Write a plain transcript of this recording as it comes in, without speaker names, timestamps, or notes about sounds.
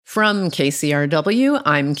From KCRW,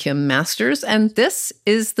 I'm Kim Masters, and this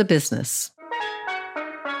is The Business.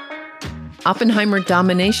 Oppenheimer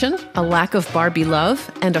domination, a lack of Barbie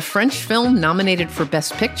love, and a French film nominated for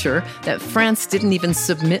Best Picture that France didn't even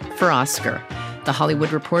submit for Oscar. The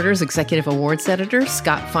Hollywood Reporter's executive awards editor,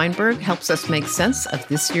 Scott Feinberg, helps us make sense of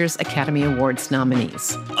this year's Academy Awards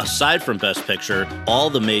nominees. Aside from Best Picture, all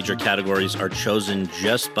the major categories are chosen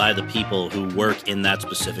just by the people who work in that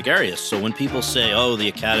specific area. So when people say, oh, the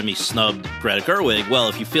Academy snubbed Greta Gerwig, well,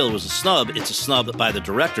 if you feel it was a snub, it's a snub by the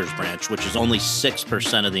director's branch, which is only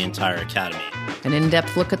 6% of the entire Academy. An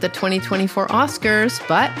in-depth look at the 2024 Oscars,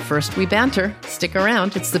 but first we banter. Stick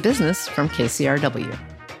around, it's The Business from KCRW.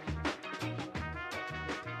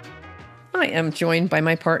 I am joined by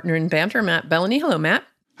my partner in banter, Matt Belloni. Hello, Matt.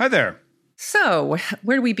 Hi there. So,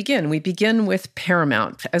 where do we begin? We begin with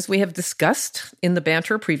Paramount. As we have discussed in the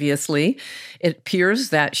banter previously, it appears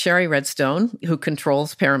that Sherry Redstone, who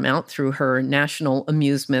controls Paramount through her National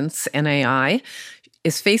Amusements, NAI,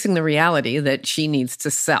 is facing the reality that she needs to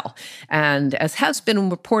sell. And as has been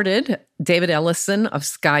reported, David Ellison of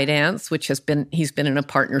Skydance, he's been in a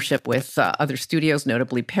partnership with other studios,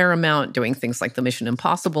 notably Paramount, doing things like the Mission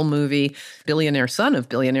Impossible movie, billionaire son of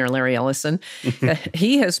billionaire Larry Ellison.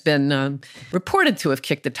 He has been reported to have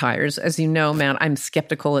kicked the tires. As you know, Matt, I'm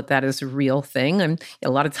skeptical that is a real thing. A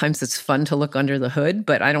lot of times it's fun to look under the hood,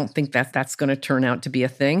 but I don't think that that's going to turn out to be a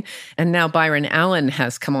thing. And now Byron Allen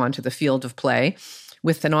has come onto the field of play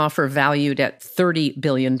with an offer valued at $30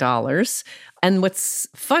 billion. And what's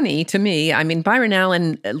funny to me, Byron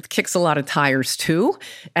Allen kicks a lot of tires too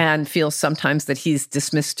and feels sometimes that he's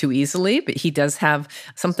dismissed too easily, but he does have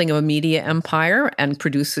something of a media empire and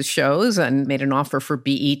produces shows and made an offer for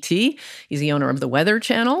BET. He's the owner of the Weather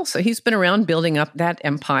Channel, so he's been around building up that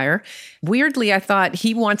empire. Weirdly, I thought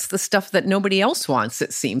he wants the stuff that nobody else wants,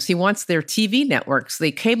 it seems. He wants their TV networks,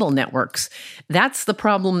 the cable networks. That's the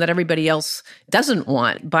problem that everybody else doesn't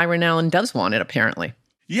want. Byron Allen does want it, apparently.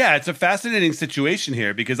 Yeah, it's a fascinating situation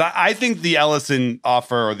here because I think the Ellison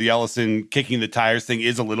offer or the Ellison kicking the tires thing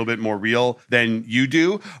is a little bit more real than you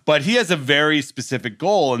do. But he has a very specific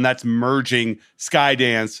goal, and that's merging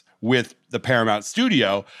Skydance with the Paramount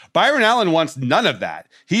studio. Byron Allen wants none of that.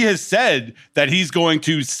 He has said that he's going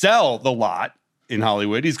to sell the lot in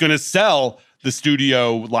Hollywood. He's going to sell the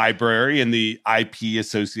studio library and the IP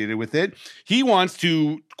associated with it. He wants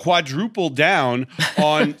to quadruple down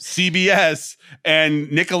on CBS and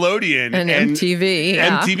Nickelodeon and MTV.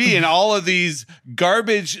 MTV and all of these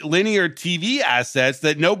garbage linear TV assets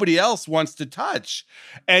that nobody else wants to touch.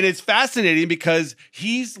 And it's fascinating because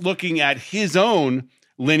he's looking at his own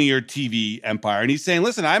linear TV empire. And he's saying,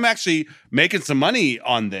 listen, I'm actually making some money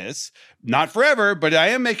on this. Not forever, but I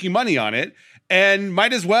am making money on it. And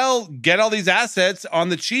might as well get all these assets on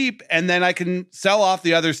the cheap, and then I can sell off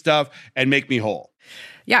the other stuff and make me whole.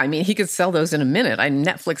 Yeah, he could sell those in a minute.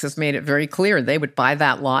 Netflix has made it very clear they would buy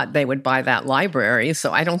that lot, they would buy that library.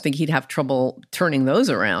 So I don't think he'd have trouble turning those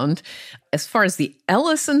around. As far as the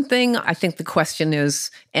Ellison thing, I think the question is,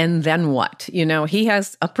 and then what? He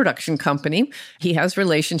has a production company. He has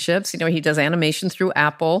relationships. He does animation through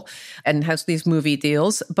Apple and has these movie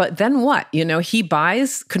deals. But then what? He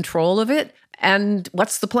buys control of it. And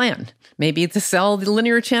what's the plan? Maybe to sell the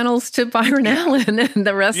linear channels to Byron Allen and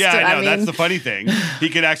the rest. Yeah, I know. That's the funny thing. He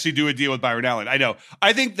could actually do a deal with Byron Allen. I know.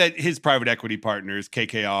 I think that his private equity partners,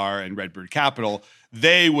 KKR and Redbird Capital,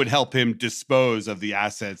 they would help him dispose of the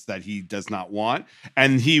assets that he does not want.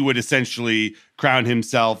 And he would essentially crown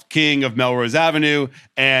himself king of Melrose Avenue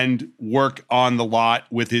and work on the lot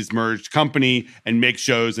with his merged company and make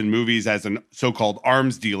shows and movies as a so-called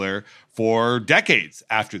arms dealer for decades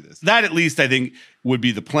after this. That, at least, I think, would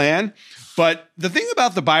be the plan. But the thing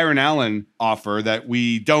about the Byron Allen offer that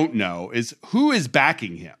we don't know is who is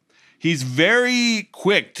backing him. He's very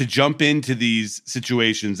quick to jump into these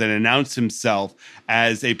situations and announce himself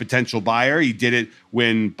as a potential buyer. He did it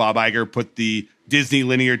when Bob Iger put the Disney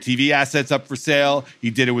linear TV assets up for sale. He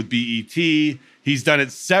did it with BET. He's done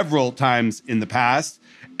it several times in the past.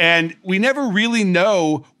 And we never really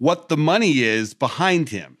know what the money is behind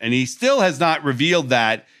him. And he still has not revealed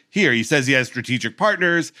that here. He says he has strategic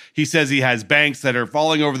partners. He says he has banks that are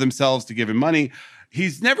falling over themselves to give him money.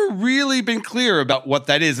 He's never really been clear about what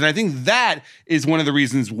that is. And I think that is one of the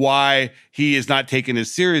reasons why he is not taken as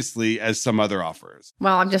seriously as some other offers.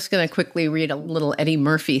 Well, I'm just going to quickly read a little Eddie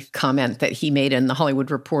Murphy comment that he made in The Hollywood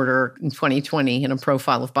Reporter in 2020 in a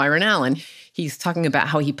profile of Byron Allen. He's talking about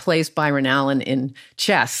how he plays Byron Allen in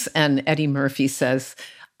chess. And Eddie Murphy says,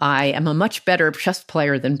 I am a much better chess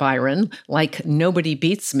player than Byron. Like, nobody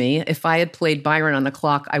beats me. If I had played Byron on the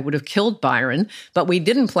clock, I would have killed Byron. But we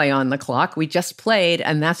didn't play on the clock. We just played,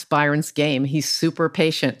 and that's Byron's game. He's super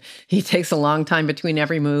patient. He takes a long time between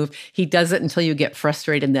every move. He does it until you get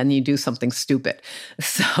frustrated, and then you do something stupid.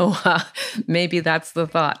 So maybe that's the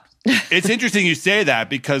thought. It's interesting you say that,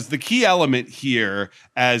 because the key element here,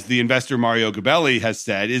 as the investor Mario Gabelli has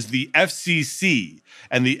said, is the FCC.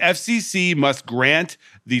 And the FCC must grant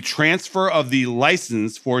the transfer of the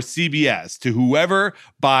license for CBS to whoever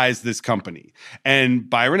buys this company. And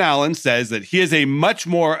Byron Allen says that he is a much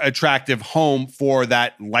more attractive home for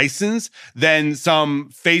that license than some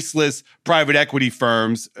faceless private equity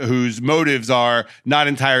firms whose motives are not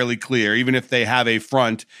entirely clear, even if they have a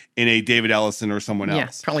front in a David Ellison or someone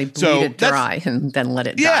else. Yeah, probably bleed it dry and then let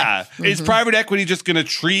it die. Yeah. Is private equity just going to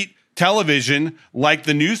treat television like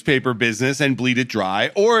the newspaper business and bleed it dry?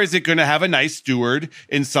 Or is it going to have a nice steward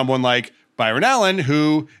in someone like Byron Allen,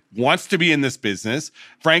 who wants to be in this business,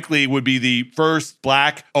 frankly, would be the first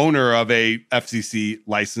Black owner of a FCC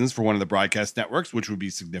license for one of the broadcast networks, which would be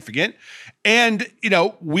significant. And,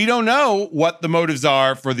 we don't know what the motives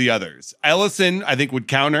are for the others. Ellison, I think, would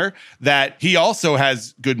counter that he also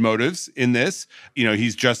has good motives in this.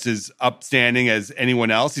 He's just as upstanding as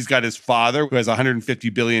anyone else. He's got his father, who has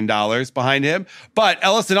 $150 billion behind him. But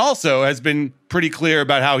Ellison also has been pretty clear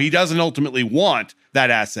about how he doesn't ultimately want that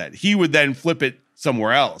asset. He would then flip it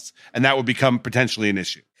somewhere else, and that would become potentially an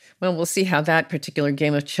issue. Well, we'll see how that particular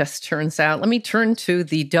game of chess turns out. Let me turn to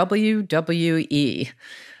the WWE.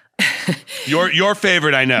 Your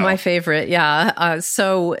favorite, I know. My favorite, yeah.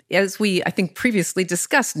 So as we, I think, previously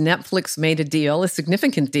discussed, Netflix made a deal, a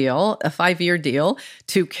significant deal, a 5-year deal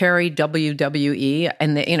to carry WWE.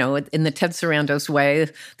 And, in the Ted Sarandos way,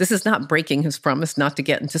 this is not breaking his promise not to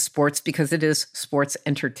get into sports, because it is sports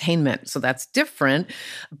entertainment. So that's different.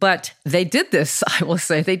 But they did this, I will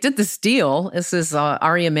say. They did this deal. This is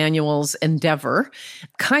Ari Emanuel's endeavor,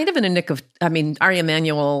 kind of in a nick of, Ari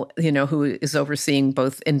Emanuel, who is overseeing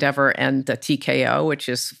both Endeavor and the TKO, which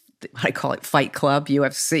is, I call it Fight Club,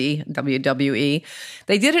 UFC, WWE.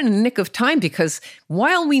 They did it in a nick of time, because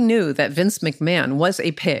while we knew that Vince McMahon was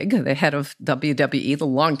a pig, the head of WWE, the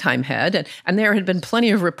longtime head, and there had been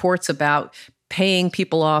plenty of reports about paying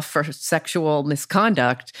people off for sexual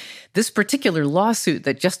misconduct, this particular lawsuit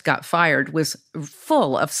that just got fired was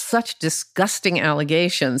full of such disgusting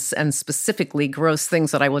allegations, and specifically gross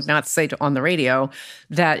things that I would not say on the radio,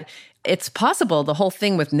 that it's possible the whole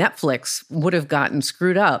thing with Netflix would have gotten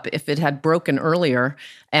screwed up if it had broken earlier,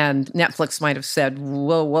 and Netflix might have said,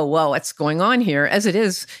 whoa, what's going on here? As it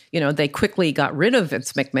is, they quickly got rid of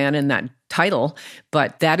Vince McMahon in that title,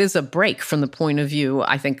 but that is a break from the point of view,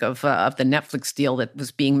 I think, of the Netflix deal that was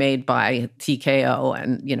being made by TKO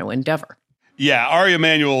and, Endeavor. Yeah, Ari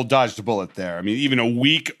Emanuel dodged a bullet there. Even a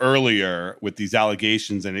week earlier with these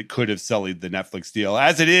allegations, and it could have sullied the Netflix deal.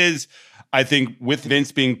 As it is, I think with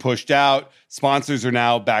Vince being pushed out, sponsors are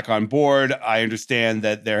now back on board. I understand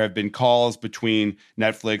that there have been calls between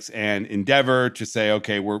Netflix and Endeavor to say,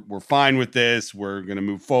 okay, we're fine with this. We're going to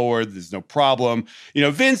move forward. There's no problem.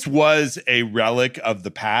 Vince was a relic of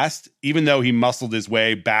the past, even though he muscled his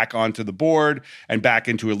way back onto the board and back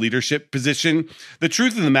into a leadership position. The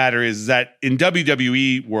truth of the matter is that in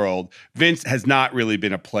WWE world, Vince has not really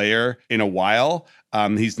been a player in a while.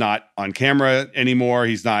 He's not on camera anymore.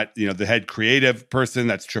 He's not, the head creative person.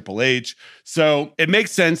 That's Triple H. So it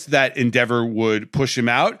makes sense that Endeavor would push him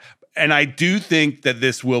out. And I do think that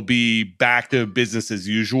this will be back to business as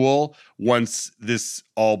usual once this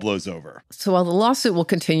all blows over. So while the lawsuit will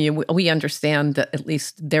continue, we understand that at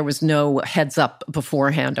least there was no heads up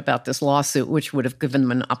beforehand about this lawsuit, which would have given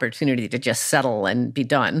them an opportunity to just settle and be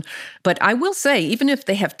done. But I will say, even if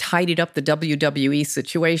they have tidied up the WWE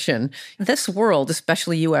situation, this world,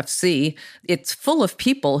 especially UFC, it's full of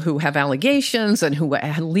people who have allegations and who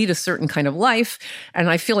lead a certain kind of life. And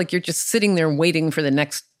I feel like you're just sitting there waiting for the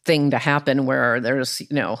next thing to happen where there's,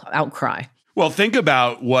 outcry. Well, think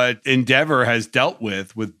about what Endeavor has dealt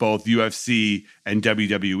with both UFC and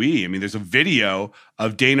WWE. There's a video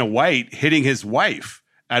of Dana White hitting his wife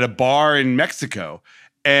at a bar in Mexico.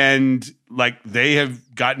 And they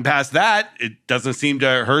have gotten past that. It doesn't seem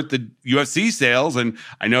to hurt the UFC sales. And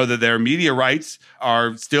I know that their media rights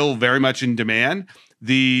are still very much in demand.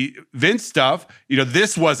 The Vince stuff,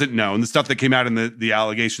 this wasn't known. The stuff that came out in the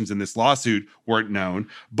allegations in this lawsuit weren't known.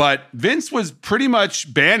 But Vince was pretty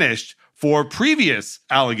much banished for previous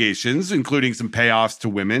allegations, including some payoffs to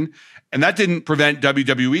women. And that didn't prevent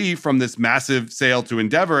WWE from this massive sale to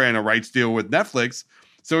Endeavor and a rights deal with Netflix.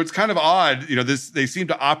 So it's kind of odd. They seem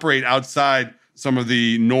to operate outside some of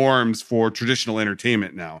the norms for traditional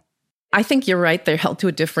entertainment now. I think you're right. They're held to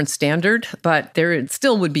a different standard, but there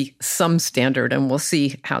still would be some standard, and we'll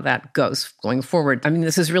see how that goes going forward. I mean,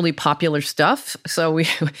 this is really popular stuff. So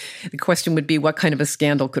the question would be, what kind of a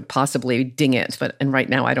scandal could possibly ding it? And right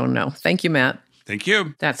now, I don't know. Thank you, Matt. Thank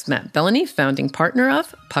you. That's Matt Belloni, founding partner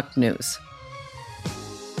of Puck News.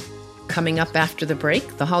 Coming up after the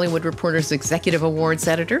break, The Hollywood Reporter's Executive Awards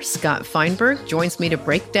editor, Scott Feinberg, joins me to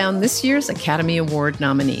break down this year's Academy Award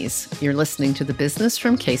nominees. You're listening to The Business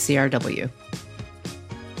from KCRW.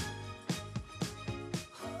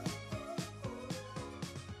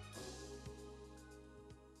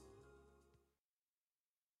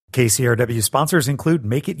 KCRW sponsors include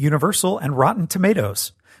Make It Universal and Rotten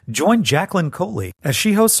Tomatoes. Join Jacqueline Coley as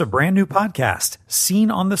she hosts a brand new podcast,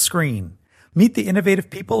 Seen on the Screen. Meet the innovative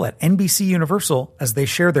people at NBC Universal as they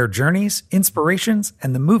share their journeys, inspirations,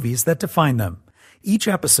 and the movies that define them. Each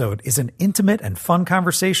episode is an intimate and fun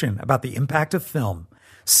conversation about the impact of film.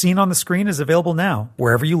 Seen on the Screen is available now,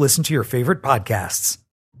 wherever you listen to your favorite podcasts.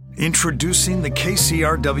 Introducing the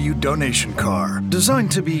KCRW donation car,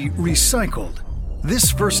 designed to be recycled.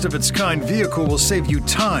 This first-of-its-kind vehicle will save you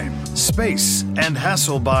time, space, and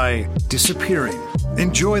hassle by disappearing.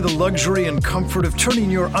 Enjoy the luxury and comfort of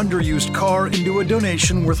turning your underused car into a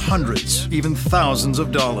donation worth hundreds, even thousands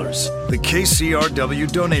of dollars. The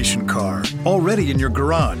KCRW donation car, already in your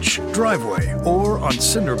garage, driveway, or on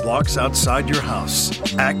cinder blocks outside your house.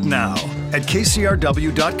 Act now at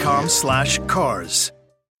kcrw.com/cars.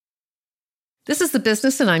 This is The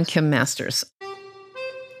Business, and I'm Kim Masters.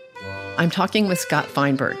 I'm talking with Scott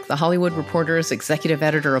Feinberg, The Hollywood Reporter's executive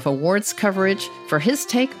editor of awards coverage, for his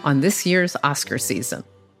take on this year's Oscar season.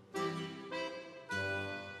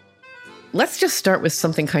 Let's just start with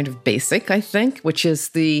something kind of basic, I think, which is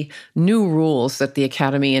the new rules that the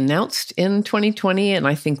Academy announced in 2020. And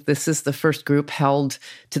I think this is the first group held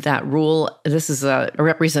to that rule. This is a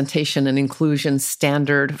representation and inclusion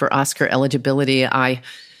standard for Oscar eligibility. I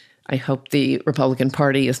hope the Republican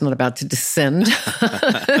Party is not about to descend.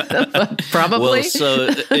 Probably.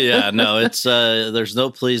 Well, it's there's no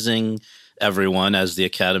pleasing everyone, as the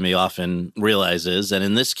Academy often realizes. And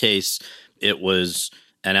in this case, it was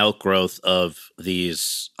an outgrowth of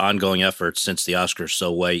these ongoing efforts since the Oscars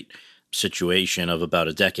So White situation of about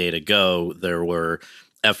a decade ago. There were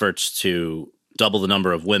efforts to double the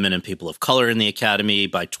number of women and people of color in the Academy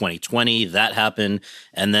by 2020. That happened.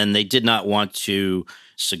 And then they did not want to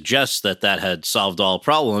suggest that had solved all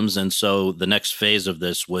problems. And so the next phase of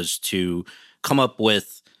this was to come up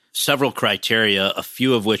with several criteria, a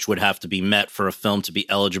few of which would have to be met for a film to be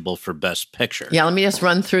eligible for Best Picture. Yeah, let me just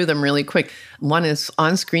run through them really quick. One is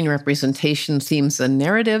on-screen representation, themes, and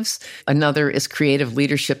narratives. Another is creative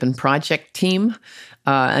leadership and project team.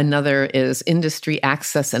 Another is industry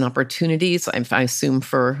access and opportunities, I assume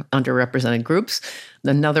for underrepresented groups.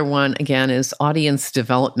 Another one, again, is audience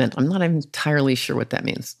development. I'm not entirely sure what that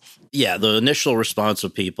means. Yeah, the initial response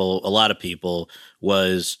of people, a lot of people,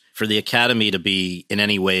 was for the Academy to be in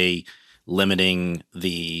any way limiting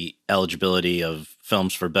the eligibility of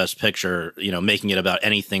films for Best Picture, making it about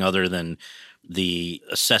anything other than the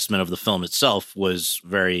assessment of the film itself was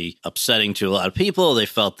very upsetting to a lot of people. They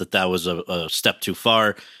felt that was a step too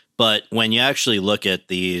far. But when you actually look at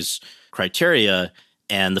these criteria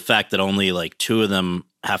and the fact that only like two of them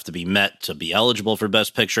have to be met to be eligible for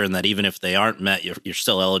Best Picture, and that even if they aren't met, you're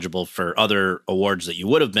still eligible for other awards that you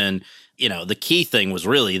would have been, the key thing was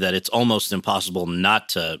really that it's almost impossible not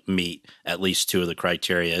to meet at least two of the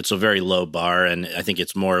criteria. It's a very low bar, and I think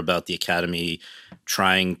it's more about the Academy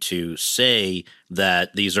trying to say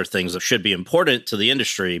that these are things that should be important to the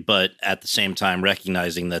industry, but at the same time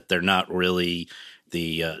recognizing that they're not really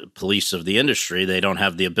the police of the industry. They don't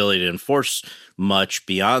have the ability to enforce much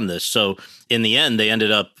beyond this. So in the end, they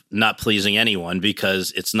ended up not pleasing anyone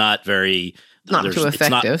because it's not very... Not too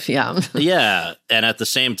effective, yeah. Yeah, and at the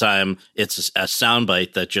same time, it's a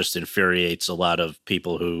soundbite that just infuriates a lot of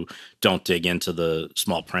people who don't dig into the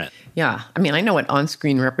small print. Yeah, I mean, I know what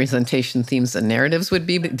on-screen representation, themes, and narratives would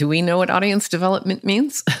be, but do we know what audience development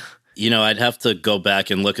means? I'd have to go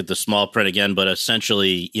back and look at the small print again, but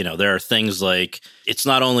essentially, there are things like, it's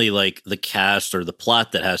not only like the cast or the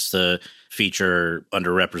plot that has to feature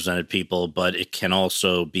underrepresented people, but it can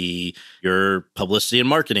also be your publicity and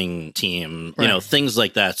marketing team, right. Things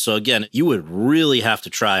like that. So again, you would really have to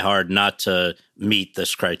try hard not to meet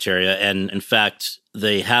this criteria. And in fact,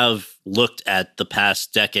 they have looked at the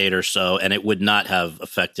past decade or so, and it would not have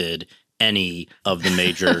affected any of the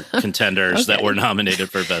major contenders that were nominated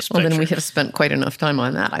for Best Well, Picture. then we have spent quite enough time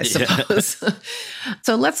on that, I suppose.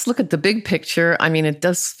 So let's look at the big picture. I mean, it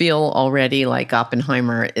does feel already like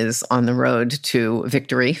Oppenheimer is on the road to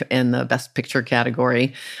victory in the Best Picture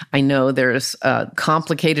category. I know there's a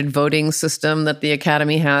complicated voting system that the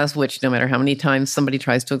Academy has, which no matter how many times somebody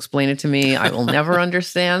tries to explain it to me, I will never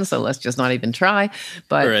understand. So let's just not even try.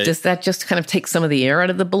 But does that just kind of take some of the air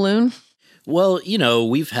out of the balloon? Well,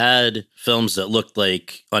 we've had films that looked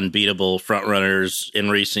like unbeatable frontrunners in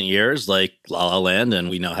recent years, like La La Land, and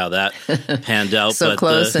we know how that panned out. So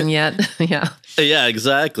close, and yet, yeah. Yeah,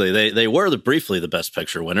 exactly. They were briefly the Best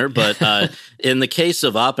Picture winner, but in the case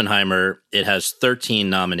of Oppenheimer, it has 13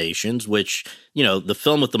 nominations, which, the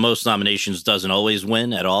film with the most nominations doesn't always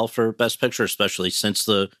win at all for Best Picture, especially since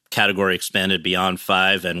the category expanded beyond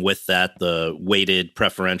 5, and with that, the weighted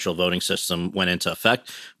preferential voting system went into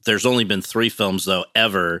effect. There's only been 3 films, though,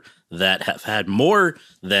 ever that have had more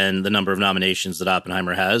than the number of nominations that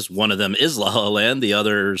Oppenheimer has. One of them is La La Land. The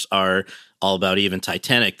others are All About Eve,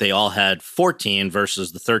 Titanic. They all had 14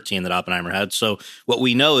 versus the 13 that Oppenheimer had. So what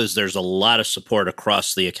we know is there's a lot of support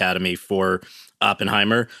across the Academy for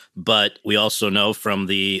Oppenheimer, but we also know from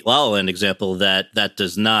the La La Land example that that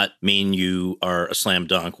does not mean you are a slam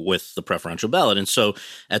dunk with the preferential ballot. And so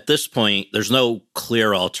at this point, there's no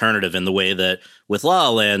clear alternative in the way that with La La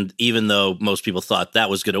Land, even though most people thought that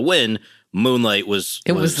was going to win, Moonlight was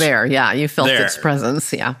there. Yeah. You felt there. Its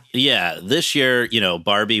presence. Yeah. Yeah. This year,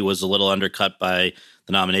 Barbie was a little undercut by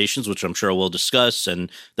the nominations, which I'm sure we'll discuss.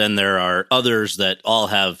 And then there are others that all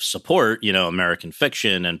have support, American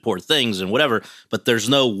Fiction and Poor Things and whatever, but there's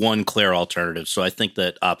no one clear alternative. So I think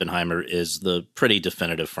that Oppenheimer is the pretty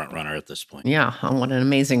definitive frontrunner at this point. Yeah. What an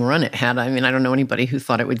amazing run it had. I mean, I don't know anybody who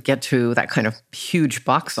thought it would get to that kind of huge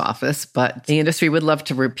box office, but the industry would love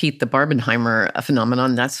to repeat the Barbenheimer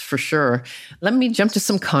phenomenon. That's for sure. Let me jump to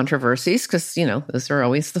some controversies because, those are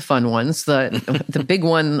always the fun ones. The big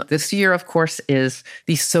one this year, of course, is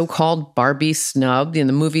the so-called Barbie snub. The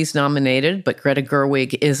movie's nominated, but Greta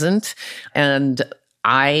Gerwig isn't. And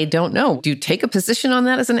I don't know. Do you take a position on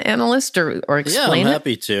that as an analyst or explain it? Yeah, I'm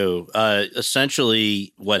happy to.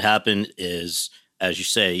 Essentially, what happened is, as you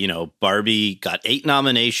say, Barbie got 8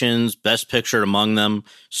 nominations, Best Picture among them.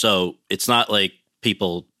 So it's not like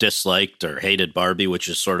people disliked or hated Barbie, which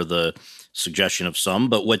is sort of the suggestion of some.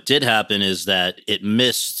 But what did happen is that it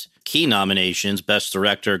missed key nominations. Best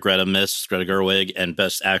Director, Greta Gerwig, and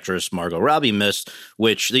Best Actress, Margot Robbie missed,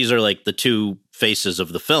 which these are like the 2 faces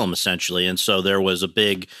of the film, essentially. And so there was a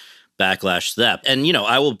big backlash to that. And,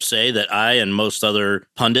 I will say that I and most other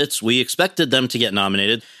pundits, we expected them to get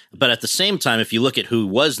nominated. But at the same time, if you look at who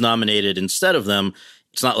was nominated instead of them,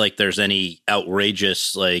 it's not like there's any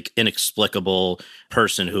outrageous, inexplicable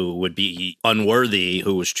person who would be unworthy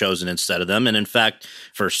who was chosen instead of them. And in fact,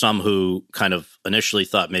 for some who kind of initially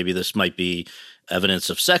thought maybe this might be evidence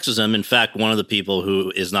of sexism, in fact, one of the people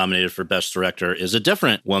who is nominated for Best Director is a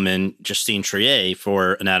different woman, Justine Triet,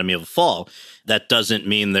 for Anatomy of a Fall. That doesn't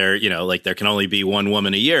mean there can only be one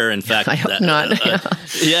woman a year. In fact, I hope not.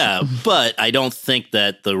 Yeah, but I don't think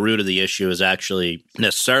that the root of the issue is actually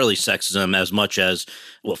necessarily sexism as much as,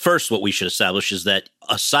 well, first, what we should establish is that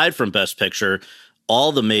aside from Best Picture,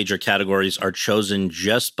 all the major categories are chosen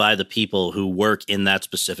just by the people who work in that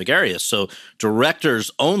specific area. So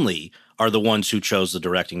directors only are the ones who chose the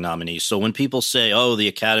directing nominees. So when people say, oh, the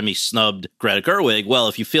Academy snubbed Greta Gerwig, well,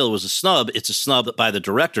 if you feel it was a snub, it's a snub by the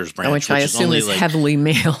director's branch. Which I assume is heavily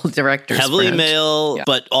male directors. Heavily branch. male, Yeah.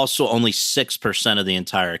 But also only 6% of the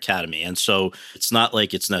entire Academy. And so it's not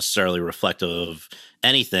like it's necessarily reflective of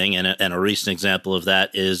anything. And a recent example of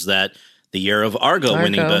that is that the year of Argo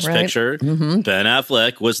winning Best Picture, Ben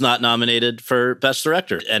Affleck was not nominated for Best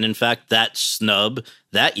Director. And in fact, that snub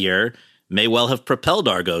that year may well have propelled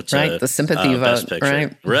Argo to the sympathy Best vote.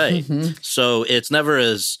 Picture. Right. So it's never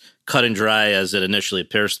as cut and dry as it initially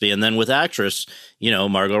appears to be. And then with actress,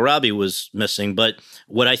 Margot Robbie was missing. But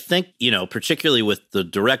what I think, particularly with the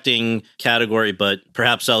directing category, but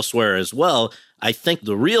perhaps elsewhere as well, I think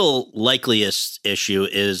the real likeliest issue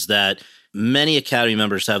is that many Academy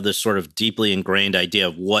members have this sort of deeply ingrained idea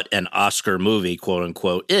of what an Oscar movie, quote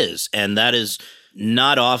unquote, is. And that is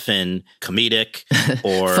not often comedic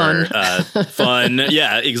or fun.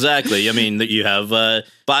 Yeah, exactly. I mean, you have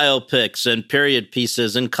biopics and period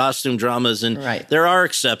pieces and costume dramas, and there are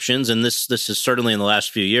exceptions. And this is certainly in the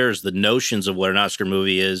last few years, the notions of what an Oscar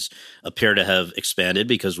movie is appear to have expanded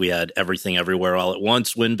because we had Everything Everywhere All at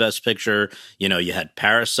Once win Best Picture. You had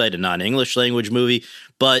Parasite, a non-English language movie.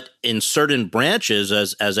 But in certain branches,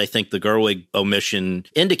 as I think the Gerwig omission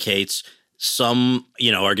indicates, some,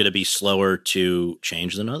 are going to be slower to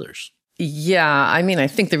change than others. Yeah, I mean, I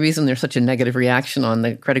think the reason there's such a negative reaction on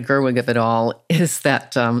the Greta Gerwig of it all is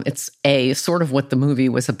that it's A, sort of what the movie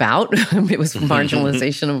was about. It was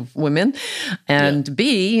marginalization of women. And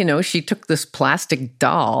B, she took this plastic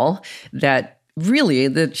doll that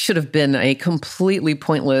should have been a completely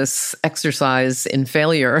pointless exercise in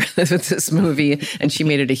failure with this movie. And she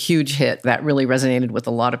made it a huge hit that really resonated with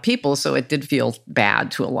a lot of people. So it did feel bad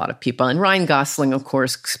to a lot of people. And Ryan Gosling, of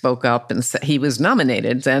course, spoke up and said he was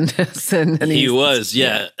nominated. And he was,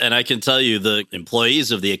 yeah. And I can tell you the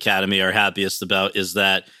employees of the Academy are happiest about is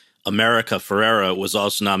that America Ferrera was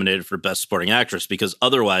also nominated for Best Supporting Actress, because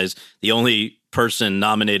otherwise the only person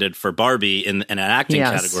nominated for Barbie in an acting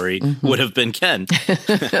category would have been Ken.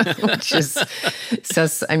 Which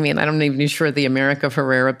says, I mean, I'm not even sure the America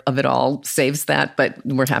Ferrera of it all saves that, but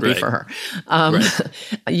we're happy for her.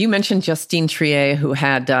 You mentioned Justine Triet, who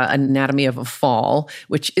had Anatomy of a Fall,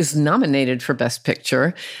 which is nominated for Best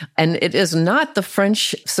Picture, and it is not the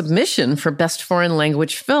French submission for Best Foreign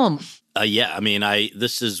Language Film. I mean,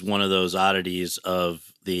 this is one of those oddities of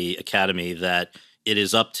the Academy that it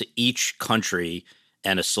is up to each country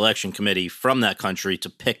and a selection committee from that country to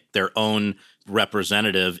pick their own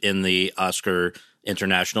representative in the Oscar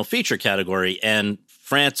International Feature category. And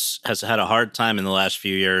France has had a hard time in the last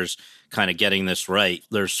few years kind of getting this right.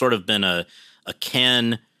 There's sort of been a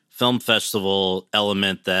Cannes Film Festival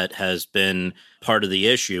element that has been part of the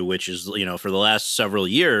issue, which is, for the last several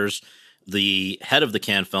years, the head of the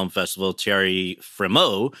Cannes Film Festival, Thierry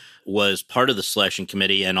Frémaux, was part of the selection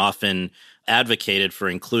committee and often advocated for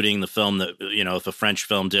including the film that, if a French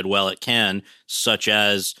film did well at Cannes, such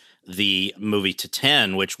as the movie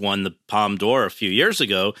Titane, which won the Palme d'Or a few years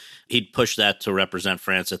ago, he'd push that to represent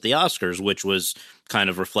France at the Oscars, which was kind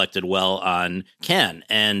of reflected well on Cannes.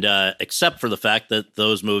 And except for the fact that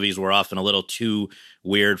those movies were often a little too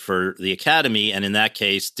weird for the Academy, and in that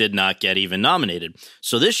case did not get even nominated.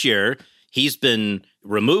 So this year, he's been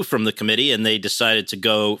removed from the committee, and they decided to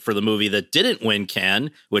go for the movie that didn't win Cannes,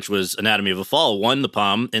 which was Anatomy of a Fall, won the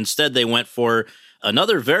Palme. Instead, they went for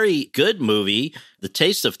another very good movie, The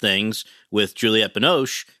Taste of Things, with Juliette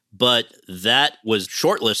Binoche, but that was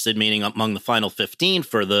shortlisted, meaning among the final 15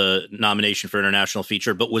 for the nomination for International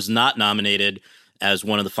Feature, but was not nominated as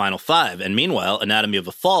one of the final 5. And meanwhile, Anatomy of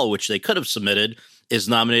a Fall, which they could have submitted, is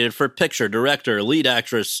nominated for picture, director, lead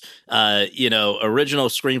actress, original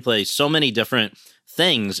screenplay, so many different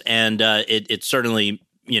things. And it certainly,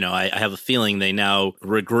 I have a feeling they now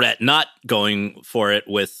regret not going for it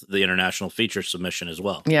with the international feature submission as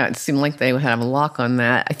well. Yeah, it seemed like they would have a lock on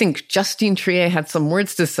that. I think Justine Triet had some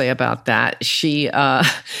words to say about that. She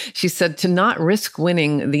said, to not risk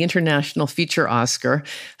winning the international feature Oscar,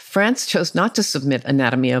 France chose not to submit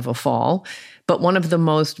Anatomy of a Fall, but one of the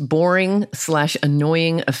most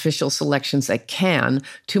boring/annoying official selections at Cannes.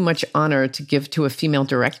 Too much honor to give to a female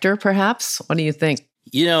director, perhaps? What do you think?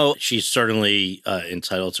 She's certainly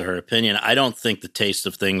entitled to her opinion. I don't think The Taste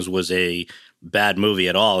of Things was a bad movie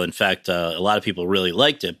at all. In fact, a lot of people really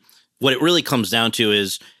liked it. What it really comes down to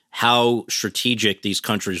is how strategic these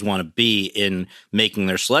countries want to be in making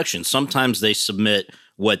their selections. Sometimes they submit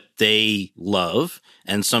what they love,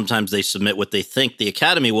 and sometimes they submit what they think the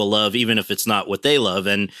Academy will love, even if it's not what they love.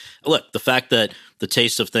 And look, the fact that The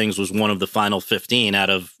Taste of Things was one of the final 15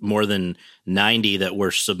 out of more than 90 that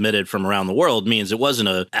were submitted from around the world means it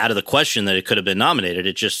wasn't out of the question that it could have been nominated.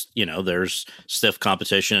 It just, there's stiff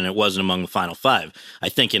competition, and it wasn't among the final 5. I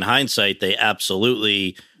think in hindsight, they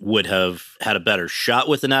absolutely would have had a better shot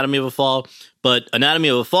with Anatomy of a Fall, but Anatomy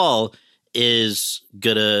of a Fall is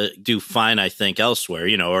gonna do fine, I think, elsewhere,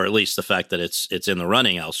 or at least the fact that it's in the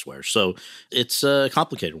running elsewhere. So it's a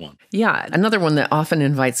complicated one. Yeah. Another one that often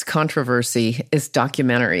invites controversy is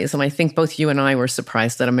documentaries. And I think both you and I were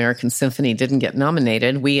surprised that American Symphony didn't get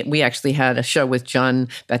nominated. We actually had a show with John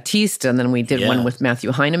Baptiste, and then we did one with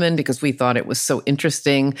Matthew Heineman, because we thought it was so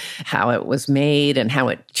interesting how it was made and how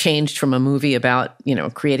it changed from a movie about,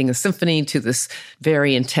 creating a symphony to this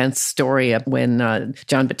very intense story of when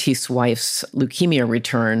John Baptiste's wife's leukemia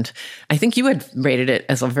returned. I think you had rated it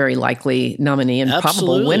as a very likely nominee and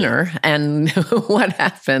probable winner. And what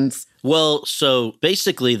happens? Well, so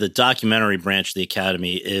basically the documentary branch of the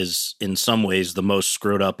Academy is in some ways the most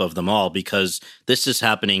screwed up of them all, because this is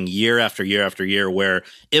happening year after year after year, where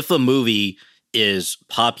if a movie is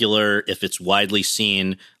popular, if it's widely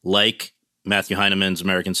seen, like Matthew Heineman's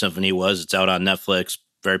American Symphony was, it's out on Netflix,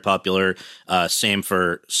 very popular. Same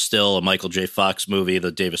for Still, a Michael J. Fox movie,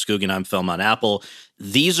 the Davis Guggenheim film on Apple.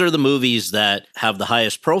 These are the movies that have the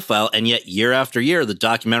highest profile, and yet year after year, the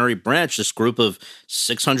documentary branch, this group of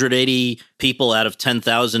 680 people out of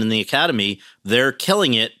 10,000 in the Academy, they're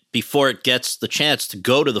killing it before it gets the chance to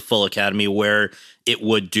go to the full Academy where it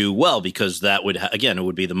would do well, because that would, again, it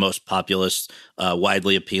would be the most populous,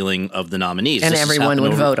 widely appealing of the nominees. And everyone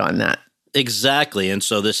would vote on that. Exactly. And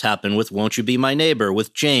so this happened with Won't You Be My Neighbor,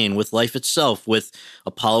 with Jane, with Life Itself, with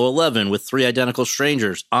Apollo 11, with Three Identical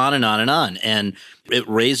Strangers, on and on and on. And it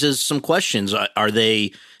raises some questions. Are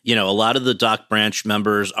they, a lot of the Doc Branch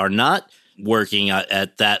members are not working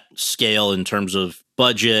at that scale in terms of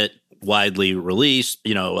budget, widely released,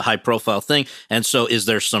 high profile thing. And so is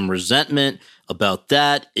there some resentment about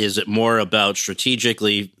that? Is it more about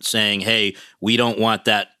strategically saying, hey, we don't want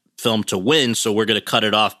that film to win, so we're going to cut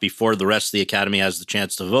it off before the rest of the Academy has the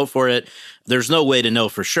chance to vote for it? There's no way to know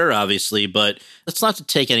for sure, obviously, but it's not to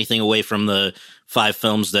take anything away from the 5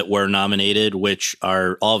 films that were nominated, which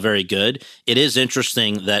are all very good. It is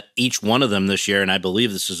interesting that each one of them this year, and I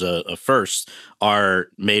believe this is a first, are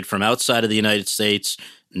made from outside of the United States,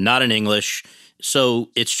 not in English. So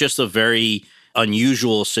it's just a very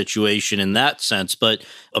unusual situation in that sense. But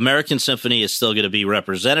American Symphony is still going to be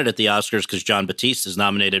represented at the Oscars because Jon Batiste is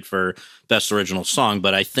nominated for Best Original Song.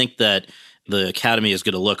 But I think that the Academy is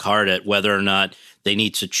going to look hard at whether or not they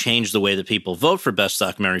need to change the way that people vote for Best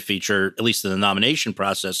Documentary Feature, at least in the nomination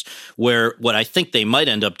process, where what I think they might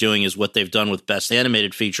end up doing is what they've done with Best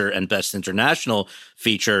Animated Feature and Best International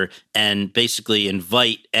Feature, and basically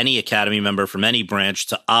invite any Academy member from any branch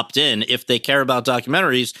to opt in. If they care about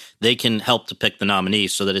documentaries, they can help to pick the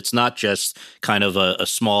nominees, so that it's not just kind of a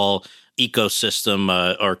small ecosystem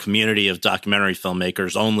or community of documentary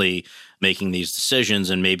filmmakers only making these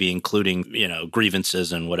decisions, and maybe including,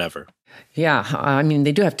 grievances and whatever. Yeah. I mean,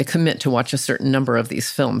 they do have to commit to watch a certain number of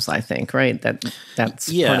these films, I think, right?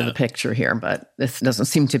 That's part of the picture here, but this doesn't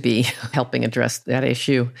seem to be helping address that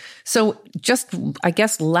issue. So just, I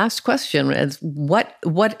guess, last question is, what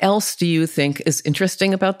else do you think is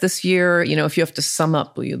interesting about this year? If you have to sum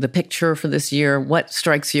up the picture for this year, what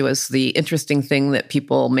strikes you as the interesting thing that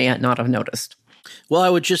people may not have noticed? Well, I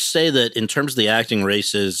would just say that in terms of the acting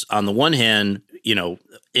races, on the one hand,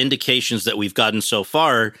 indications that we've gotten so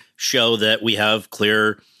far show that we have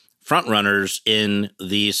clear frontrunners in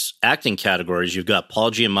these acting categories. You've got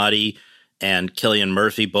Paul Giamatti and Cillian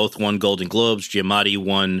Murphy, both won Golden Globes. Giamatti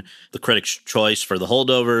won the Critics' Choice for The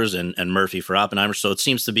Holdovers and Murphy for Oppenheimer. So it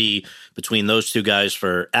seems to be between those two guys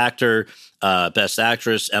for actor. Best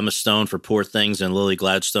Actress, Emma Stone for Poor Things and Lily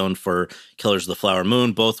Gladstone for Killers of the Flower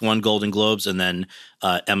Moon, both won Golden Globes. And then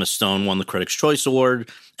Emma Stone won the Critics' Choice Award.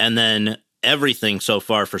 And then everything so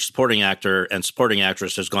far for supporting actor and supporting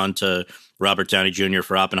actress has gone to Robert Downey Jr.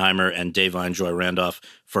 for Oppenheimer and Da'Vine Joy Randolph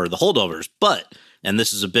for The Holdovers. But, and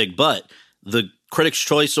this is a big but, the Critics'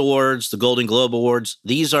 Choice Awards, the Golden Globe Awards,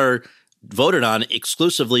 these are voted on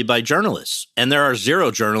exclusively by journalists. And there are 0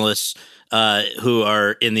 journalists who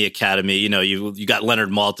are in the Academy. You got Leonard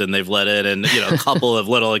Maltin, they've let in, and a couple of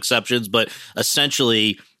little exceptions, but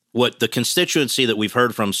essentially what the constituency that we've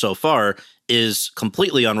heard from so far is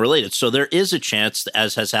completely unrelated. So there is a chance,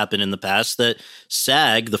 as has happened in the past, that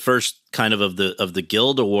SAG, the first kind of the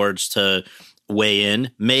Guild Awards to weigh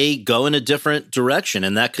in, may go in a different direction,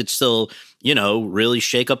 and that could still really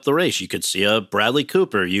shake up the race. You could see a Bradley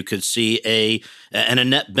Cooper, you could see an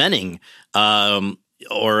Annette Bening,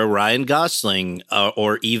 or a Ryan Gosling,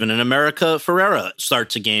 or even an America Ferrera start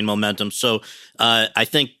to gain momentum. So I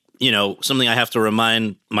think, something I have to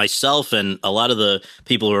remind myself and a lot of the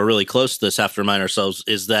people who are really close to this have to remind ourselves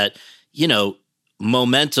is that,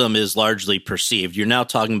 momentum is largely perceived. You're now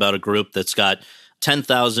talking about a group that's got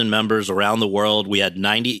 10,000 members around the world. We had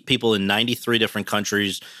 90 people in 93 different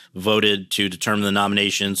countries voted to determine the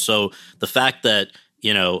nominations. So the fact that,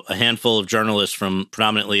 a handful of journalists from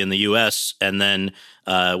predominantly in the U.S. and then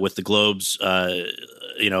with the Globes,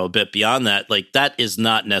 a bit beyond that, that is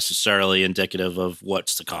not necessarily indicative of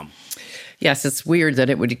what's to come. Yes, it's weird that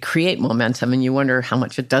it would create momentum, and you wonder how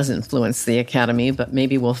much it does influence the Academy, but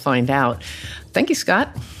maybe we'll find out. Thank you,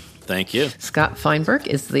 Scott. Thank you. Scott Feinberg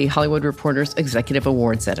is the Hollywood Reporter's Executive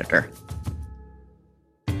Awards Editor.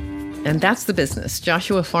 And that's The Business.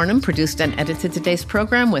 Joshua Farnham produced and edited today's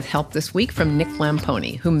program with help this week from Nick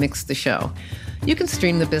Lamponi, who mixed the show. You can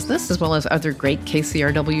stream The Business as well as other great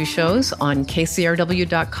KCRW shows on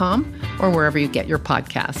kcrw.com or wherever you get your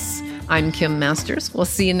podcasts. I'm Kim Masters. We'll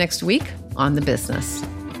see you next week on The Business.